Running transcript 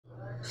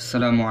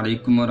আসসালামু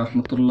আলাইকুম ওয়া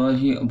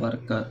রাহমাতুল্লাহি ওয়া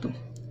বারাকাতুহু।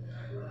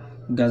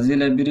 Gazi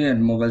library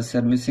and mobile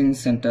servicing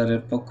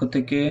সেন্টারের পক্ষ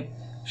থেকে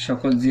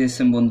সকল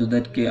জিএসএম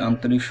বন্ধুদেরকে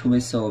আন্তরিক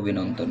শুভেচ্ছা ও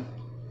অভিনন্দন।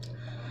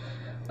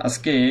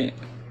 আজকে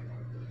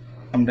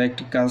আমরা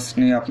একটি কাজ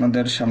নিয়ে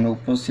আপনাদের সামনে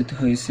উপস্থিত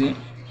হয়েছি।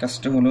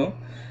 কাজটা হলো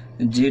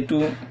যেটু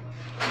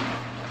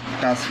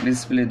টাচ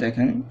ডিসপ্লে,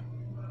 দেখেন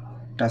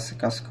টাচে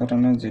কাজ করে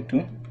না, যেটু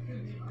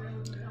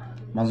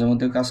মাঝে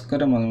মধ্যে কাজ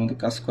করে মাঝে মধ্যে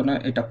কাজ করে না।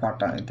 এটা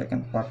পাটা,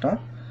 দেখেন পাটা,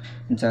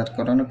 যার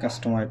কারণে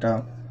কাস্টমার এটা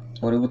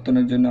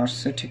পরিবর্তনের জন্য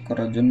আসছে, ঠিক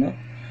করার জন্য।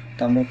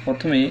 তো আমরা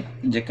প্রথমেই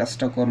যে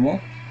কাজটা করব,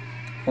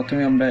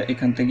 প্রথমে আমরা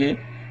এখান থেকে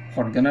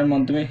হটগানের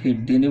মাধ্যমে হিট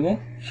দিয়ে নেব।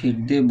 হিট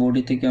দিয়ে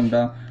বডি থেকে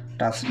আমরা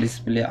টাচ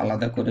ডিসপ্লে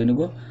আলাদা করে নেব।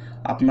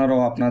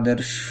 আপনারাও আপনাদের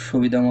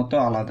সুবিধা মতো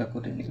আলাদা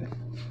করে নেবেন।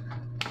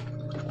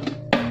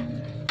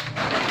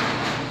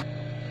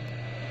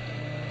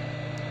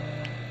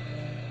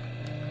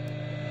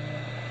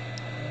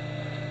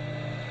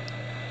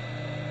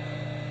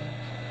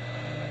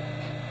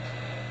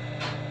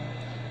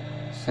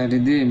 সাইডে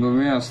দিয়ে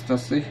এভাবে আস্তে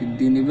আস্তে হিট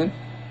দিয়ে নেবেন,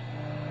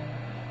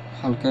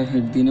 হালকা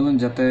হিট দিয়ে নেবেন,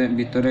 যাতে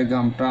ভিতরে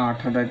গামটা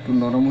আঠাটা একটু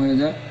নরম হয়ে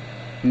যায়।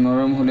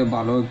 নরম হলে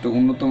ভালো, একটু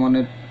উন্নত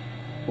মানের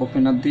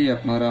ওপেনার দিয়ে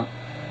আপনারা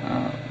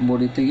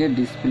বডি থেকে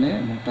ডিসপ্লে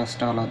এবং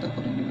টাচটা আলাদা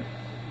করে নেবেন।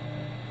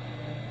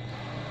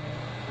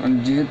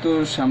 যেহেতু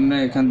সামনে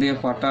এখান দিয়ে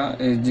পাটা,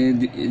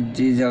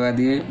 যে জায়গা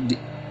দিয়ে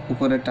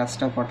উপরে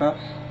টাচটা পাটা,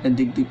 এর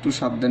দিক দিয়ে একটু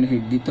সাবধানে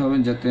হিট দিতে হবে,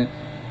 যাতে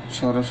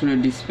সরাসরি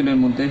ডিসপ্লের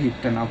মধ্যে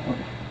হিটটা না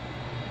পড়ে।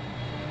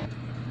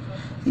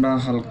 বা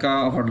হালকা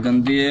হটগান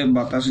দিয়ে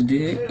বাতাস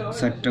দিয়ে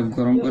সাইডটা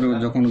গরম করে,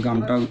 যখন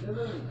গামটা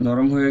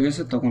নরম হয়ে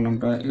গেছে তখন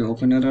আমরা এই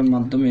ওপেনারের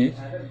মাধ্যমে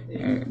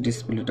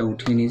ডিসপ্লেটা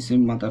উঠিয়ে নিয়েছি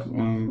মাথার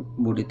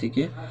বডি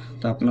থেকে।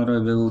 তো আপনারা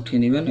এভাবে উঠিয়ে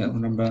নেবেন।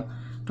 এখন আমরা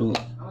একটু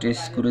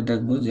টেস্ট করে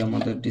দেখব যে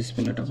আমাদের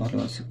ডিসপ্লেটা ভালো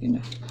আছে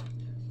কিনা।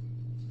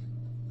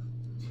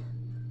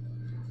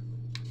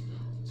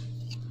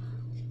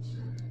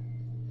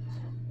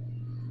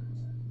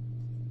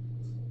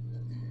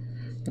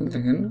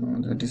 দেখেন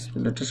আমাদের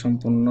ডিসপ্লেটা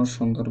সম্পূর্ণ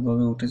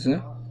সুন্দরভাবে উঠেছে।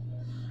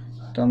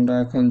 তো আমরা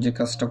এখন যে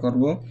কাজটা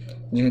করব,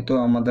 যেহেতু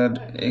আমাদের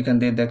এখান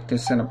দিয়ে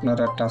দেখতেছেন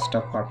আপনারা টাচটা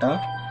ফাটা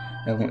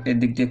এবং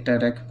এদিক দিয়ে একটা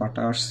র্যাক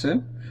ফাটা আসছে,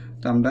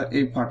 তো আমরা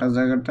এই ফাটা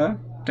জায়গাটা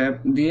ট্যাপ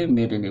দিয়ে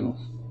মেরে নিব।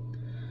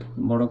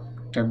 বড়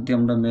ট্যাপ দিয়ে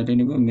আমরা মেরে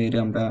নিব। মেরে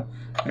আমরা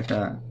একটা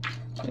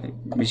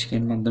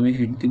মেশিনের মাধ্যমে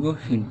হিট দিব।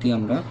 হিট দিয়ে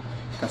আমরা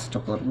কাজটা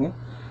করব,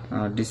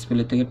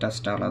 ডিসপ্লে থেকে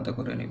টাচটা আলাদা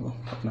করে নিব।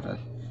 আপনারা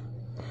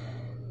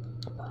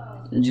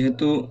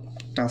যেহেতু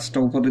টাচটা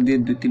উপরে দিয়ে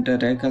 2-3টা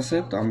র্যাক আছে,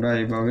 তো আমরা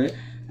এইভাবে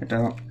এটা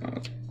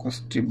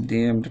স্ট্রিপ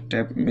দিয়ে আমরা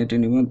ট্যাপ মেরে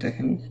নিব।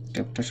 দেখেন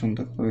ট্যাপটা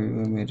সুন্দরভাবে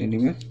মেরে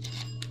নিবে।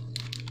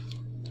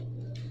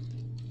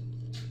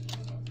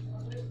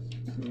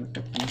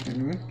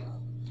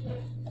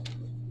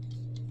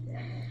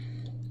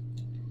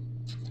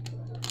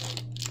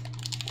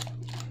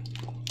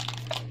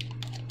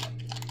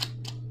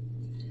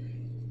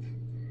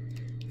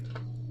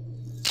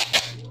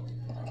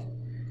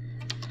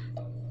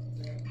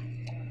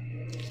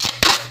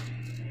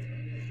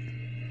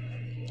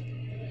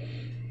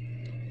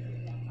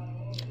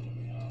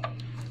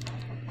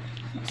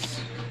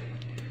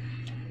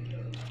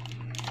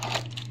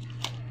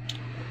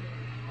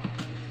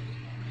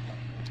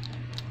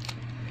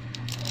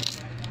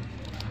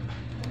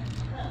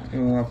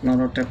 এবং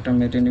আপনারাও ট্যাপটা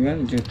মেরে নেবেন।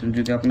 যেহেতু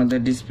যদি আপনাদের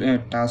ডিসপ্লে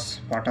টাচ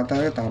পাটা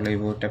থাকে তাহলে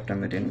এইভাবে ট্যাপটা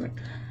মেরে নেবেন।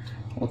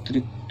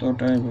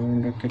 অতিরিক্তটা এভাবে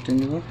আমরা কেটে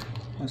নেব।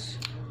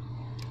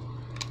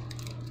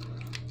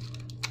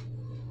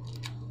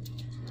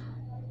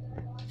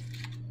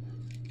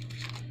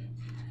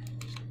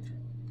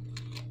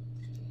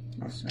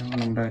 আচ্ছা, এখন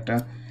আমরা এটা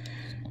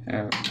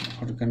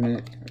হটগানের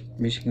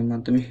মেশিনের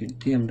মাধ্যমে হিট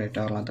দিয়ে আমরা এটা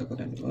আলাদা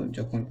করে নেব।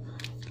 যখন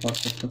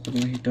পর্যাপ্ত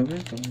পরিমাণে হিট হবে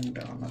তখন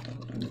এটা আলাদা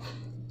করে নেব।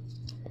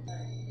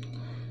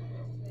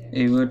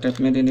 এইভাবে ট্যাপ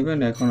মেরে নেবেন।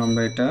 এখন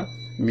আমরা এটা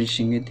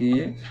মেশিনে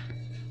দিয়ে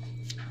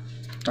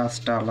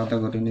টাচটা আলাদা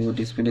করে নেব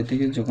ডিসপ্লে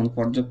থেকে, যখন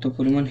পর্যাপ্ত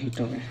পরিমাণ হিট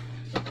হবে।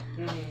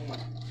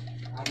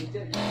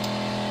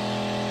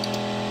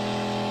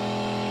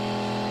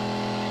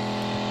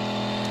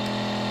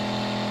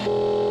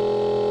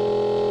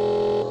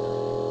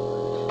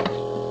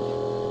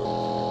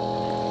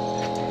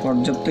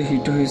 পর্যাপ্ত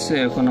হিট হয়েছে।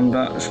 এখন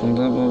আমরা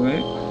সুন্দরভাবে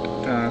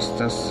এটা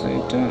আস্তে আস্তে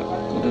এটা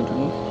করে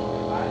দেবো।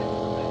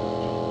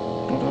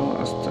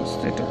 আস্তে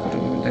আস্তে এটা করে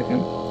নেবেন। দেখেন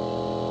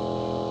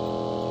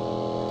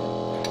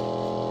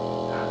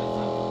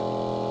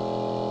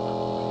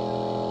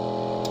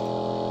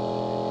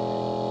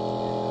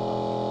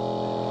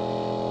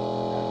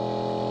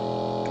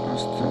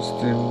আস্তে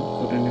আস্তে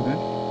করে নেবেন,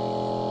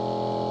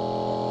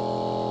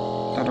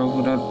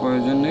 তাড়াহুড়ার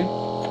প্রয়োজন নেই।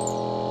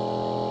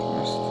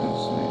 আস্তে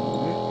আস্তে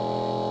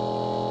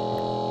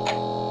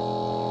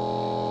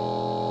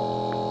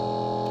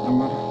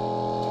আমার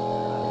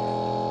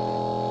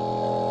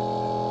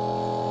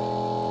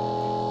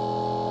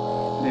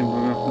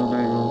এইভাবে আপনারা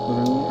এইভাবে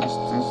করে নেবেন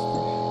আস্তে আস্তে,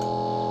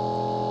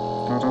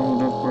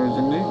 তাড়াহুড়ার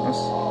প্রয়োজন নেই। বাস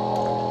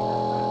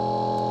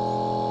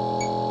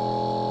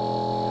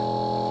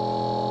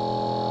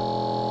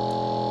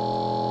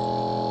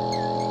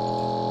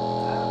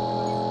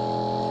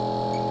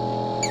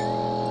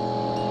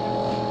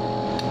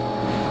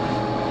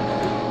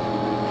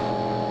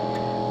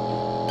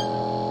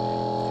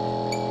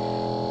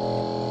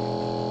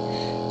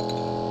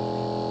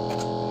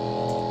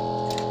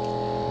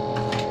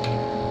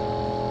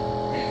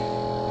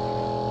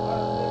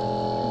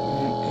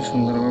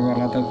সুন্দরভাবে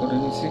আলাদা করে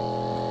নিয়েছি।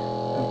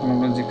 এখন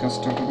আমরা যে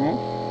কাজটা করব,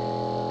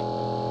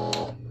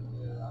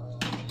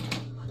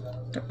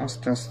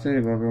 আস্তে আস্তে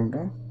এভাবে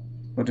আমরা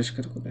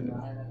পরিষ্কার করে নেব।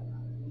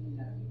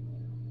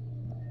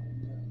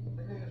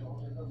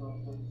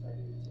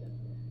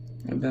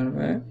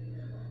 এভাবে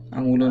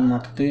আঙুলের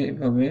মাথাতে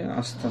এভাবে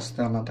আস্তে আস্তে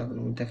আলাদা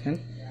করব। দেখেন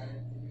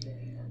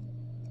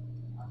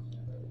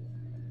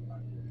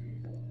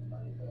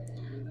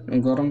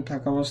গরম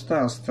থাকা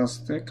অবস্থায় আস্তে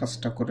আস্তে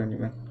কাজটা করে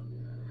নেবেন।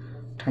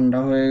 ঠান্ডা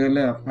হয়ে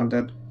গেলে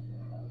আপনাদের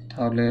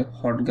তাহলে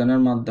হট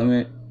গানের মাধ্যমে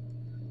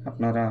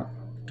আপনারা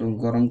একটু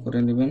গরম করে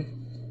নেবেন।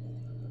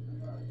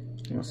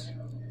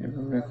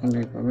 এভাবে এখন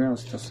এইভাবে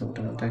আস্তে আস্তে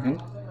উঠে দেখেন,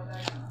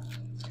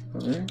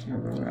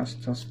 এভাবে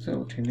আস্তে আস্তে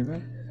উঠিয়ে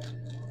নেবেন।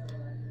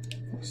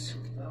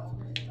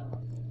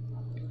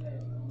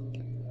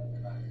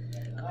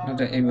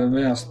 এটা এইভাবে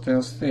আস্তে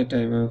আস্তে এটা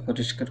এইভাবে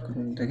পরিষ্কার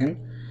করুন। দেখেন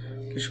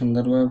কি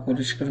সুন্দরভাবে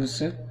পরিষ্কার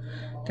হচ্ছে।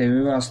 তো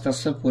এইভাবে আস্তে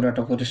আস্তে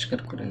পুরাটা পরিষ্কার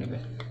করে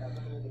নেবেন।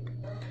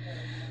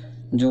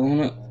 যখন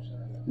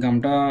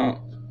গামটা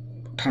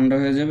ঠান্ডা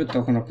হয়ে যাবে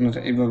তখন আপনারা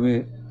এইভাবে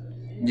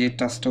যে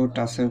টাচটা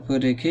টাচের উপরে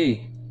রেখেই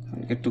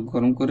একটু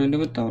গরম করে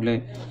নেবে, তাহলে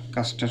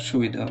কাজটার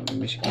সুবিধা হবে।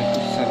 বেশি একটু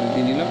চালু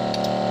দিয়ে নিলাম,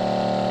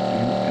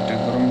 এটা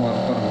গরম হওয়ার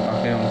পর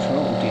বাকি অংশ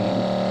উঠিয়ে নেব।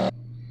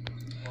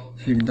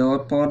 হিট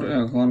দেওয়ার পর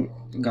এখন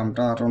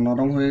গামটা আরও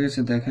নরম হয়ে গেছে।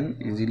 দেখেন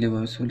ইজিলি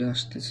ভাবে চলে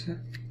আসতেছে,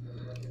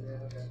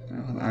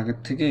 এখন আগের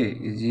থেকে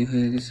ইজি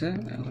হয়ে গেছে।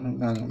 এখন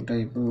আমরা গামটা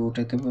এইভাবে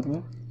উঠাইতে পারবো।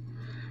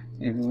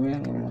 এইভাবে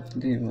আমার মাথা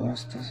দিয়ে এভাবে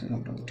আস্তে আস্তে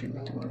গামটা উঠিয়ে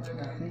নিতে পারবো।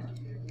 দেখেন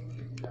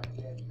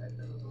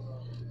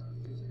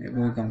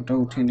এভাবে গামটা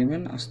উঠিয়ে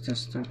নেবেন, আস্তে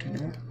আস্তে উঠিয়ে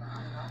নেবেন।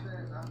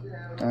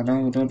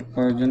 তাড়াহুড়োর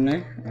প্রয়োজন নেই,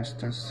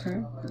 আস্তে আস্তে।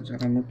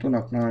 যারা নতুন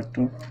আপনারা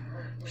একটু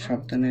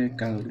সাবধানে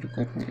কাজগুলো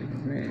করবেন।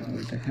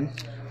 এইভাবে দেখেন,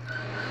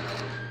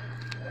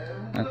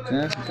 আচ্ছা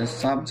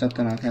চাপ যাতে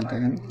না খায়।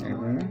 দেখেন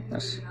এইভাবে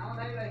বাস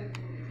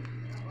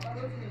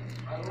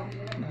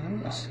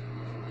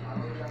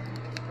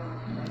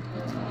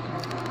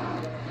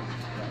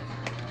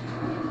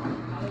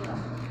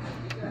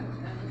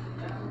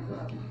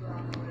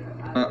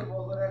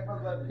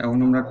এখন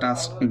আমরা টাচ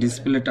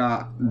ডিসপ্লেটা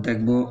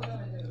দেখব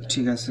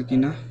ঠিক আছে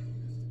কিনা।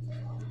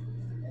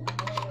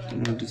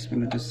 আমরা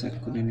ডিসপ্লেটা চেক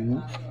করে নেব।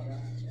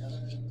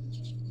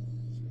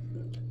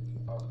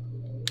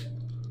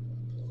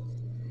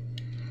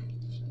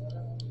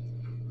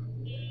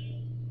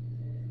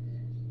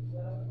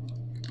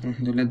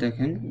 আলহামদুলিল্লাহ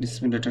দেখেন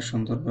ডিসপ্লেটা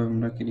সুন্দরভাবে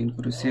আমরা ক্লিন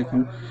করেছি।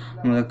 এখন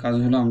আমাদের কাজ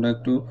হলো আমরা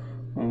একটু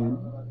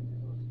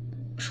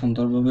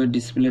সুন্দরভাবে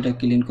ডিসপ্লেটা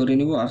ক্লিন করে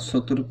নিব, আর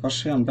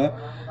চতুর্পাশে আমরা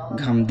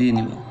ঘাম দিয়ে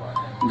নিব।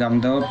 ঘাম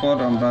দেওয়ার পর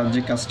আমরা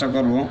যে কাজটা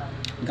করব,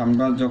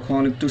 ঘামটা যখন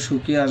একটু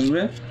শুকিয়ে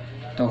আসবে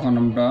তখন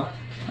আমরা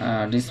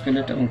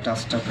ডিসপ্লেটা এবং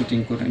টাচটা ফিটিং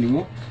করে নিব।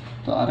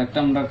 তো আরেকটা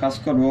আমরা কাজ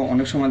করব,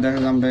 অনেক সময় দেখা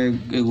যায় আমরা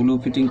এগুলো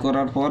ফিটিং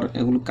করার পর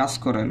এগুলো কাজ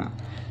করে না,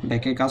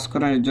 ব্যাকে কাজ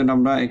করে না। এর জন্য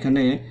আমরা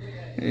এখানে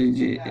এই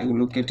যে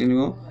এগুলো কেটে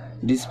নিব।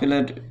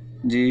 ডিসপ্লের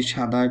যে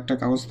সাদা একটা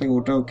কাগজ থাকে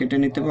ওটাও কেটে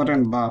নিতে পারেন,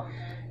 বা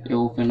এই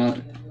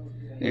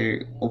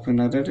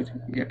ওপেনারের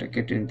ইয়েটা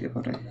কেটে নিতে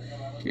পারেন।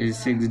 এই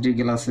 6D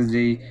গ্লাসের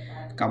যেই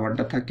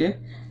কাভারটা থাকে,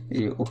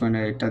 এই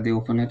ওপেনার, এটা দিয়ে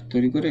ওপেনার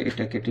তৈরি করে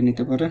এটা কেটে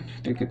নিতে পারেন।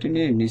 এটা কেটে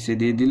নিয়ে নিচে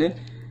দিয়ে দিলে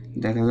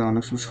দেখা যায়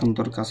অনেক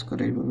সুন্দর কাজ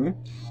করে। এইভাবে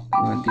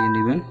দিয়ে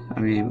নেবেন,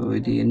 আমি এইভাবে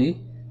দিয়ে নিই,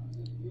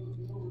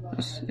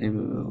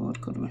 এইভাবে ব্যবহার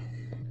করবেন।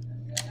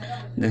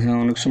 দেখেন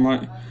অনেক সময়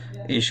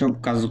এইসব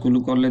কাজগুলো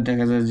করলে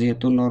দেখা যায়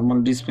যেহেতু নর্মাল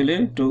ডিসপ্লে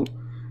একটু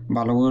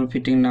ভালোভাবে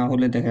ফিটিং না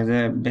হলে দেখা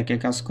যায় ব্যাকে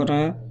কাজ করা,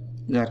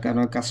 যার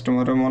কারণে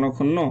কাস্টমারের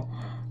মনক্ষুণ্ণ,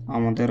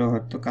 আমাদেরও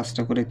হয়তো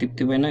কাজটা করে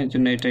তৃপ্তি পায় না। এই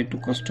জন্য এটা একটু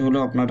কষ্ট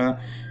হলেও আপনারা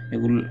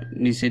এগুলো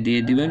নিচে দিয়ে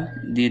দিবেন,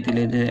 দিয়ে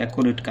দিলে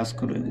অ্যাকুরেট কাজ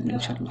করবে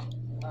ইনশাল্লাহ।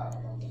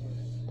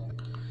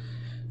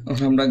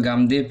 আমরা গাম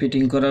দিয়ে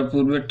ফিটিং করার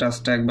পূর্বে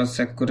টাচটা একবার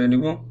চেক করে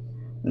নিব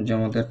যে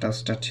আমাদের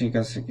টাচটা ঠিক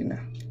আছে কিনা।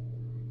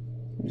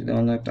 যদি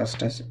আমাদের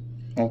টাচটা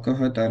ওকে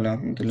হয় তাহলে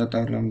আলহামদুলিল্লাহ,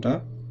 তাহলে আমরা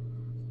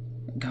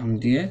ঘাম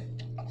দিয়ে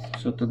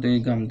চতুর্দিকে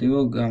ঘাম দিব।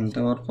 ঘাম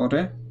দেওয়ার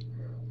পরে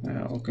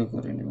ওকে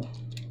করে নিব।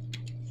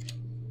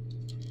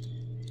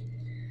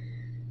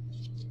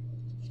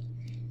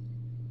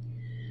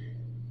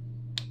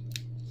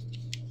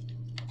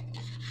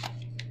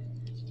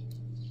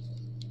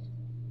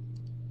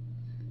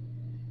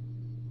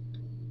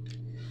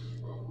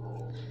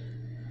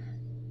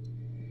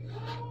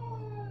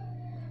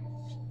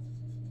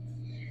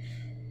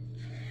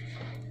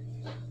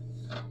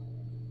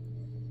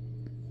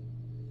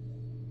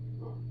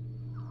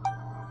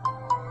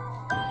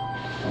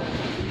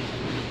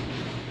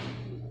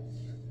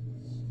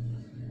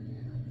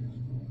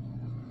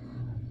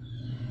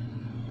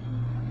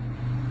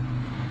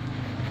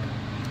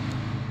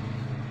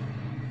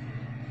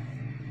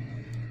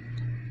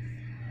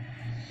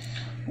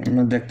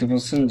 আপনারা দেখতে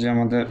পাচ্ছেন যে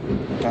আমাদের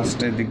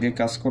টাচটা এদিক দিয়ে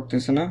কাজ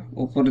করতেছে না,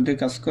 উপরে দিয়ে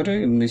কাজ করে,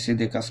 নিচে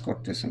দিয়ে কাজ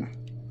করতেছে না।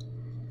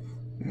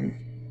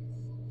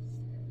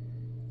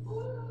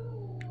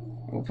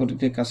 উপরে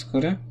দিয়ে কাজ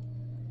করে,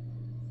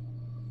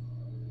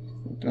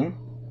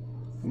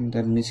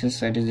 আমাদের নিচের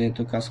সাইডে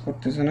যেহেতু কাজ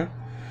করতেছে না,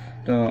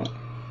 তো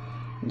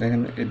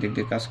দেখেন এদিক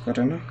দিয়ে কাজ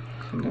করে না।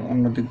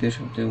 অন্য দিক দিয়ে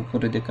সবচেয়ে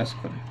উপরে দিয়ে কাজ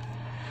করে।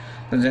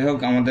 তো যাই হোক,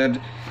 আমাদের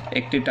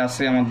একটি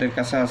টাচে আমাদের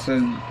কাছে আছে,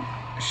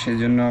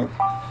 সেজন্য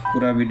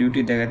পুরো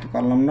ভিডিওটি দেখাতে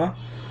পারলাম না।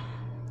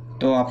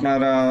 তো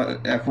আপনারা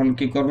এখন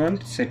কি করবেন,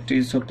 সেটটি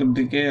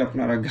চতুর্দিকে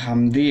আপনারা ঘাম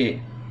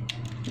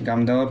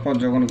দেওয়ার পর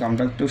যখন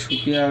ঘামটা একটু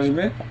শুকিয়ে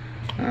আসবে,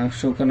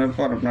 শুকানোর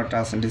পর আপনার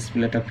টাচ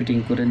ডিসপ্লেটা ফিটিং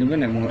করে নেবেন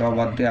এবং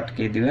রবার দিয়ে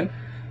আটকে দিবেন।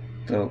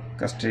 তো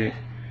কাজটি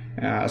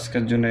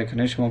আজকের জন্য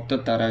এখানে সমাপ্ত।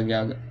 তার আগে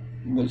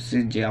বলছি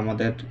যে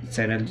আমাদের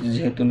চ্যানেল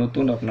যেহেতু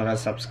নতুন, আপনারা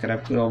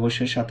সাবস্ক্রাইব করে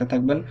অবশ্যই সাথে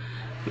থাকবেন,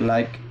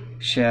 লাইক,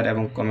 শেয়ার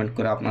এবং কমেন্ট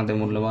করে আপনাদের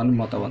মূল্যবান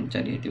মতামত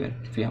জানিয়ে দিবেন।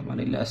 ফি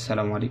আমানিল্লাহ।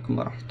 আসসালামু আলাইকুম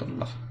ওয়া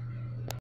রাহমাতুল্লাহ।